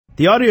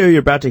The audio you're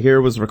about to hear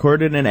was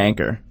recorded in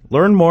Anchor.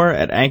 Learn more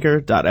at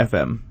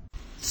anchor.fm.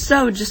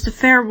 So, just a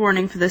fair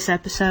warning for this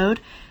episode.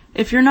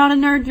 If you're not a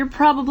nerd, you're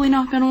probably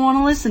not going to want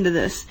to listen to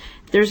this.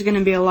 There's going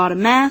to be a lot of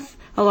math,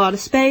 a lot of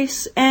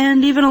space,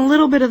 and even a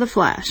little bit of The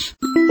Flash.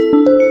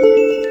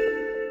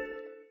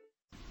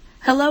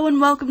 Hello and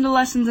welcome to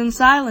Lessons in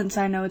Silence.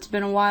 I know it's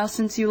been a while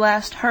since you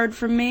last heard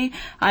from me.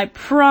 I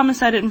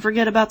promise I didn't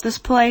forget about this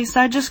place.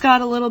 I just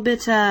got a little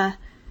bit,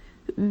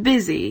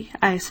 busy,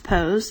 I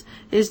suppose,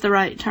 is the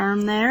right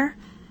term there.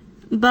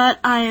 But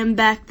I am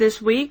back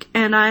this week,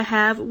 and I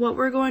have what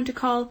we're going to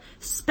call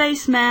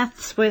Space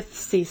Maths with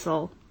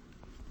Cecil.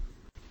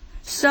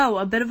 So,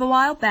 a bit of a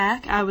while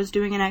back, I was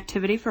doing an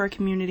activity for a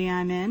community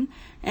I'm in,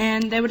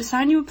 and they would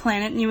assign you a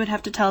planet, and you would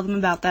have to tell them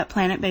about that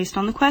planet based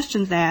on the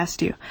questions they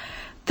asked you.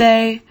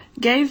 They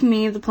gave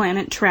me the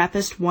planet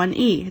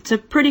TRAPPIST-1e. It's a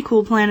pretty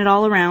cool planet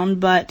all around,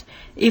 but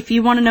if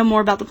you want to know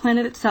more about the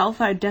planet itself,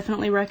 I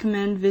definitely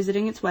recommend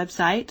visiting its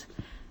website.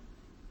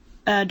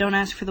 Don't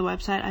ask for the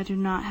website. I do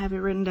not have it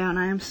written down.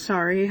 I am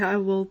sorry. I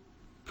will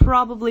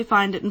probably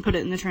find it and put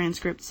it in the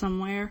transcript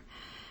somewhere.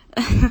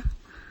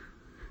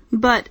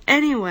 But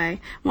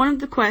anyway, one of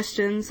the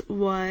questions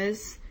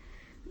was,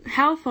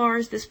 how far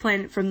is this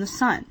planet from the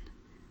sun?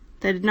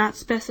 They did not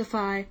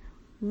specify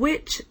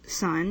which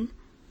sun.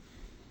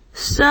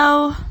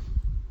 So,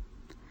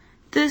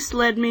 this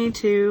led me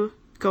to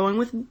going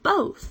with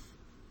both.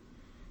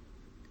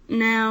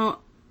 Now,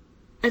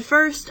 at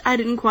first, I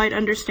didn't quite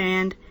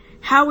understand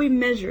how we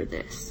measure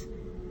this.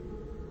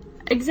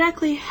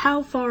 Exactly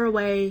how far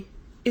away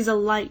is a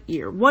light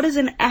year? What is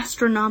an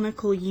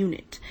astronomical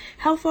unit?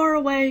 How far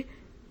away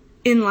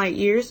in light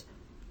years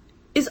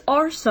is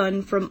our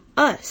sun from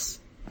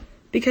us?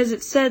 Because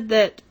it said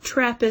that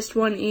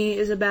TRAPPIST-1e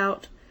is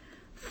about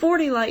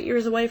 40 light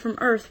years away from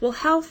Earth. Well,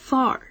 how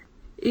far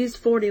is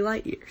 40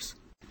 light years?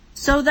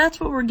 So that's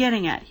what we're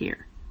getting at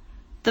here.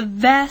 The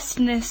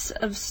vastness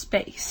of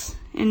space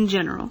in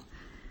general.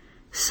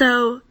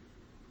 So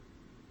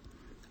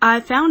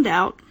I found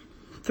out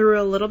through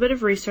a little bit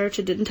of research,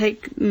 it didn't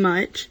take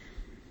much,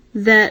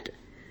 that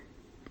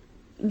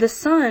the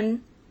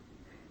sun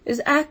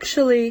is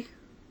actually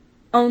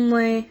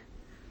only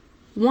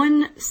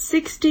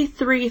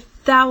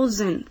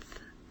 1/63,000th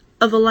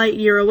of a light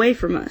year away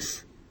from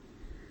us.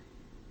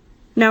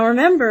 Now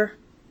remember,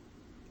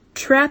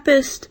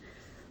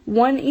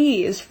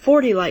 TRAPPIST-1e is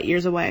 40 light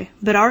years away,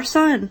 but our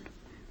sun,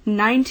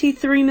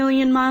 93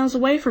 million miles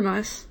away from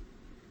us,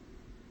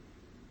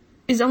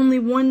 is only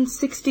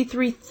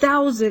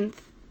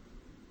 1/63,000th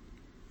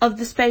of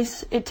the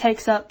space it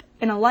takes up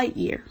in a light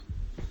year.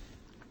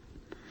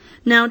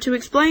 Now, to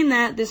explain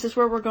that, this is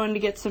where we're going to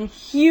get some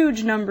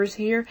huge numbers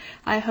here.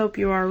 I hope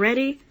you are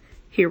ready.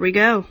 Here we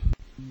go.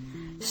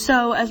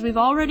 So, as we've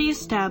already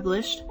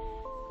established,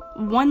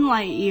 1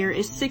 light year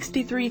is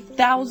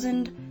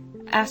 63,000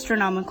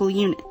 astronomical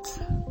units.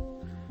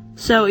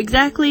 So,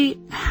 exactly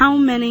how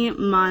many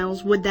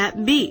miles would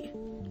that be?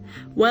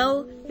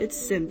 Well, it's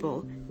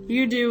simple.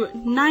 You do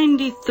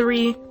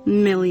 93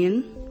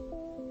 million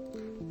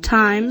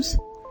times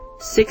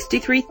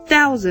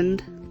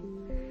 63,000,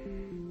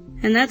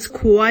 and that's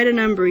quite a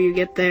number you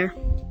get there.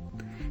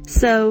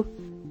 So,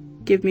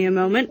 give me a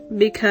moment,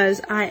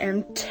 because I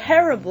am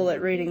terrible at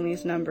reading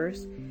these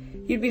numbers.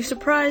 You'd be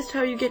surprised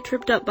how you get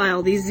tripped up by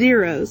all these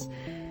zeros.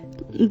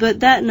 But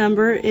that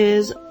number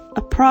is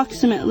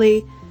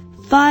approximately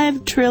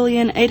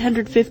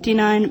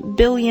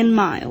 5,859,000,000,000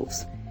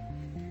 miles.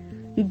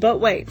 But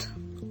wait,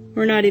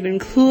 we're not even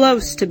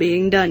close to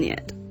being done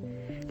yet.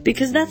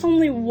 Because that's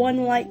only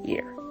 1 light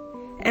year.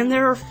 And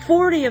there are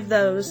 40 of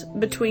those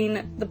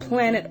between the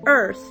planet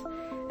Earth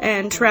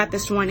and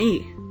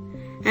TRAPPIST-1e.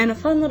 And a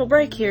fun little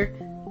break here,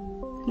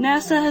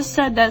 NASA has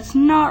said that's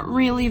not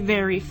really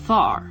very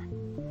far.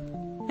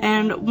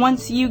 And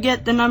once you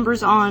get the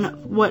numbers on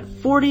what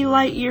 40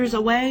 light years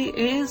away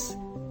is,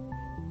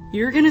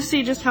 you're gonna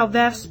see just how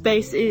vast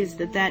space is,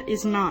 that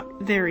is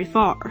not very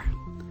far.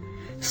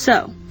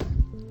 So,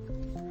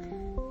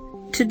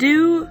 to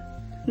do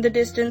the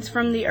distance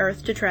from the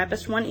Earth to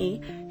TRAPPIST-1e,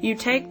 you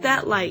take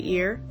that light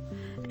year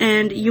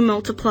and you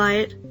multiply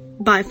it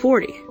by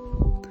 40.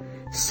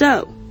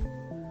 So,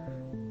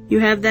 you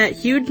have that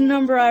huge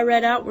number I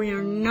read out. We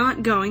are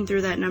not going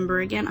through that number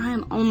again. I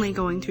am only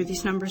going through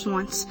these numbers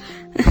once.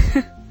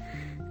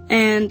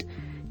 And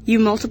you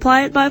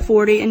multiply it by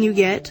 40 and you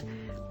get,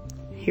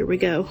 here we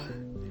go,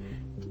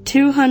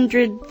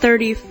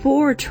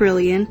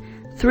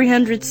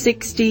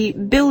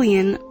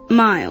 234,360,000,000,000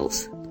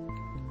 miles.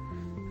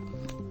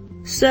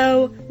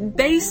 So,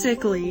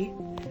 basically,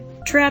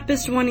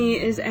 TRAPPIST-1e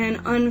is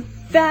an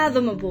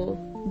unfathomable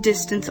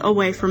distance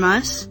away from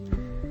us.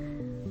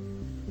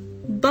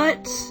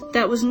 But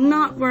that was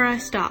not where I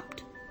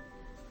stopped.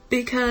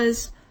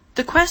 Because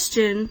the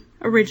question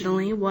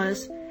originally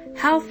was,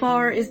 how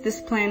far is this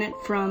planet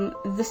from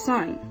the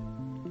sun?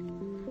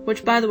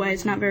 Which, by the way,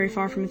 is not very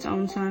far from its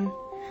own sun.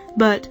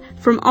 But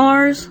from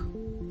ours,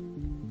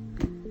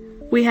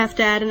 we have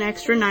to add an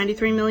extra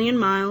 93 million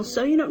miles,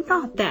 so,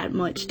 not that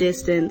much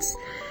distance.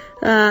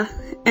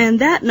 And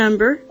that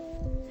number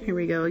here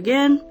we go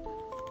again,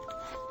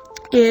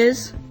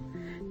 is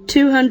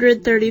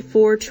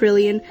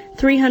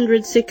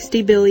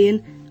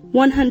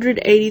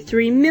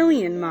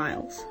 234,360,183,000,000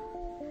 miles.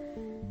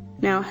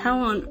 Now, how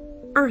on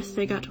earth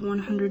they got to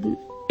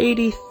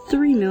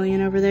 183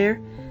 million over there,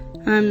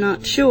 I'm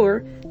not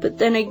sure, but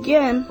then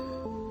again,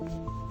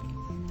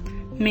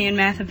 me and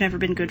math have never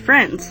been good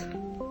friends.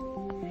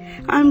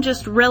 I'm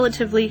just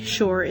relatively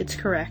sure it's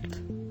correct.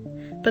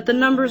 But the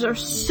numbers are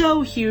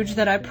so huge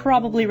that I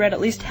probably read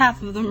at least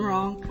half of them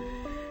wrong.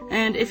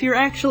 And if you're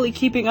actually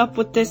keeping up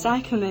with this,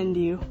 I commend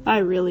you. I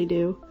really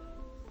do.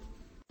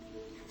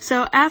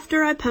 So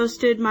after I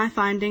posted my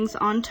findings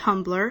on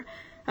Tumblr,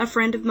 a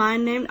friend of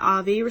mine named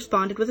Avi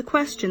responded with a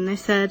question. They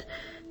said,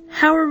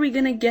 "How are we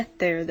gonna get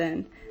there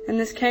then?" And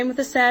this came with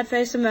a sad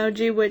face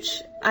emoji,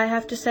 which I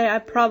have to say I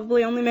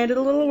probably only made it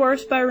a little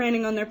worse by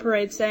raining on their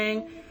parade,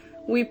 saying,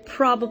 "We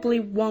probably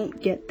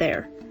won't get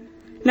there."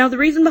 Now the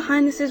reason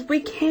behind this is we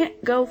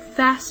can't go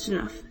fast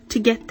enough to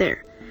get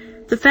there.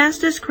 The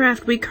fastest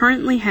craft we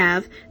currently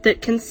have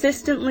that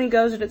consistently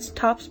goes at its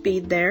top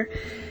speed there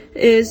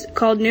is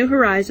called New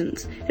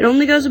Horizons. It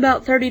only goes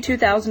about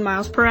 32,000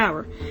 miles per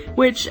hour,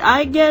 which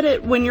I get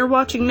it when you're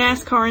watching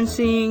NASCAR and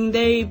seeing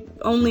they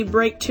only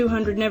break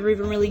 200, never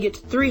even really get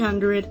to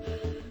 300.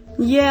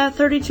 Yeah,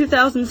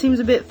 32,000 seems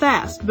a bit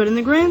fast, but in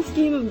the grand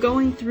scheme of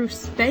going through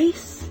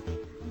space,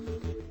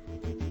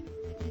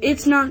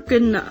 it's not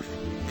good enough.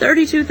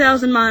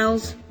 32,000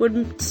 miles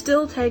would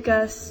still take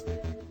us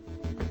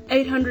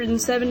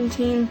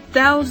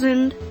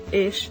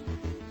 817,000-ish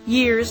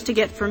years to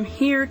get from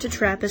here to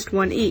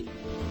TRAPPIST-1E.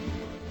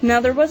 Now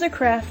there was a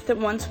craft that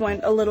once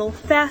went a little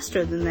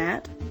faster than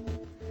that,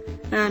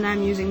 and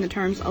I'm using the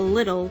terms a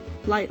little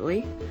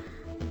lightly.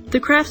 The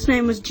craft's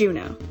name was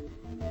Juno.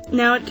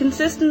 Now it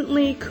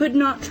consistently could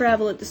not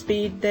travel at the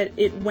speed that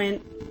it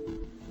went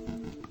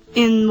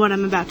in what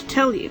I'm about to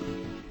tell you.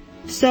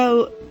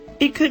 So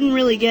it couldn't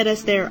really get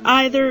us there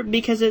either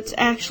because it's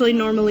actually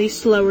normally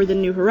slower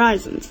than New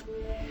Horizons.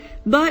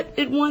 But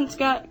it once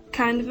got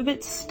kind of a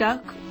bit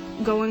stuck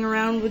going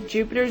around with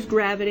Jupiter's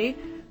gravity,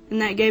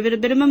 and that gave it a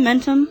bit of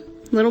momentum,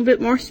 a little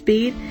bit more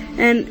speed,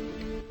 and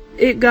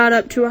it got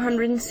up to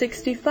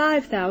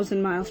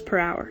 165,000 miles per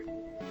hour.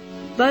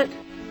 But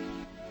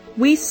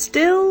we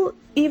still,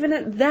 even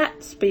at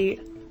that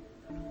speed,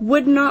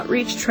 would not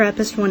reach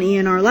TRAPPIST-1E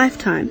in our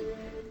lifetime.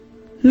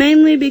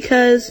 Mainly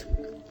because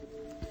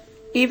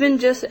even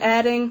just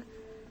adding,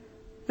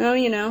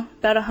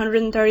 about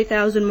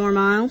 130,000 more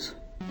miles,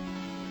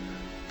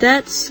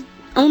 that's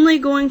only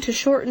going to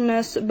shorten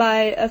us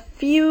by a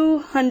few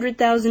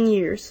 100,000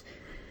 years.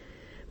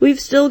 We've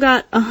still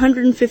got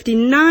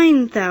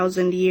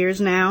 159,000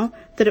 years now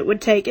that it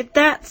would take at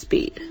that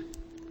speed.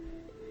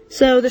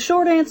 So the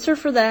short answer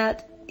for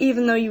that,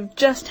 even though you've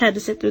just had to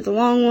sit through the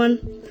long one,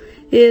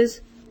 is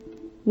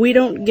we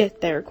don't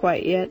get there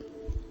quite yet.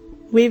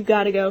 We've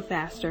got to go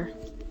faster.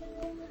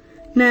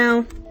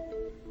 Now,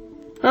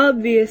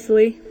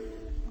 obviously,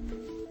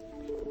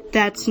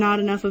 that's not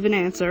enough of an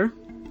answer.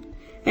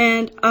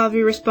 And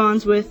Avi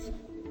responds with,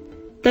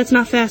 "That's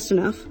not fast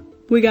enough.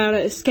 We gotta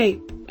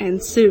escape,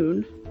 and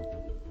soon."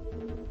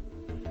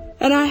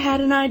 And I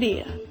had an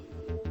idea.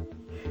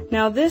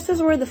 Now this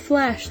is where the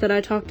Flash that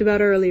I talked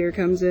about earlier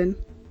comes in.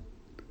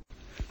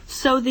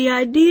 So the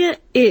idea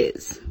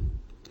is,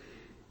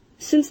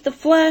 since the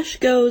Flash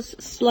goes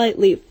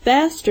slightly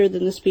faster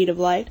than the speed of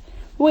light,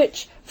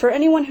 which, for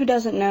anyone who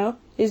doesn't know,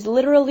 is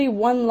literally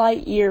 1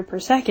 light year per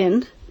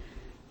second,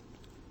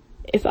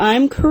 if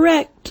I'm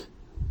correct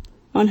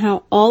on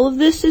how all of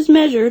this is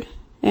measured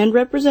and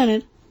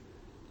represented,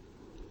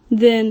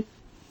 then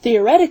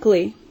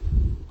theoretically,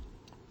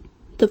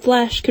 the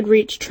Flash could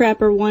reach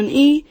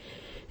Trapper-1E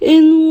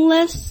in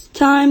less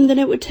time than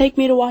it would take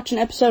me to watch an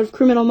episode of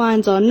Criminal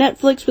Minds on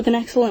Netflix with an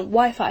excellent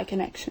Wi-Fi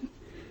connection.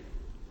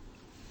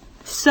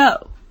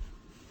 So,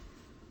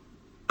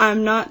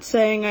 I'm not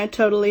saying I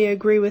totally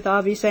agree with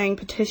Avi saying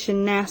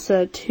petition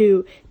NASA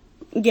to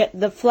get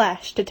the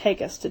Flash to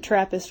take us to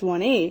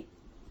TRAPPIST-1E,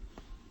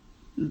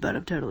 but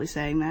I'm totally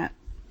saying that.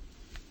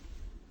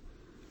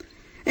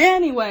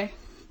 Anyway,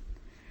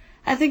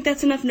 I think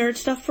that's enough nerd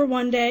stuff for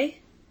one day,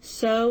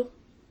 so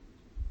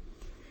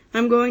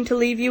I'm going to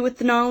leave you with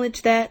the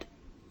knowledge that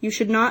you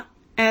should not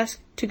ask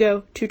to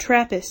go to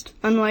TRAPPIST,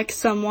 unlike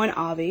someone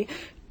Avi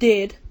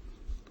did,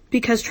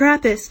 because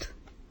TRAPPIST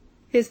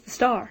is the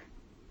star,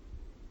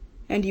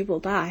 and you will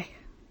die.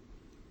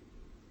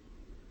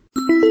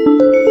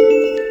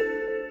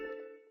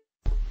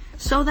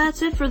 So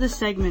that's it for this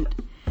segment.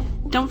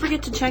 Don't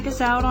forget to check us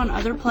out on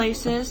other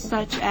places,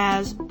 such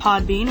as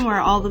Podbean,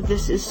 where all of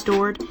this is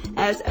stored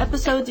as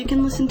episodes you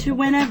can listen to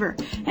whenever,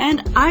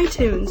 and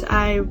iTunes.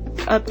 I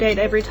update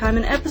every time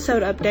an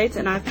episode updates,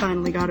 and I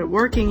finally got it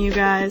working, you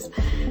guys.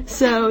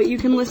 So you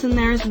can listen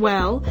there as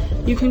well.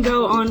 You can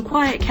go on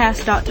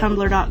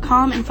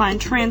quietcast.tumblr.com and find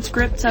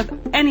transcripts of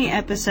any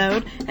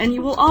episode, and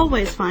you will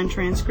always find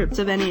transcripts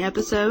of any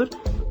episode.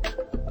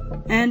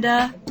 And,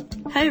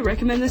 hey,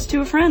 recommend this to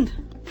a friend.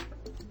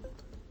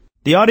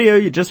 The audio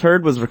you just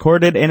heard was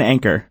recorded in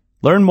Anchor.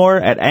 Learn more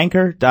at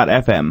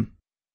Anchor.fm.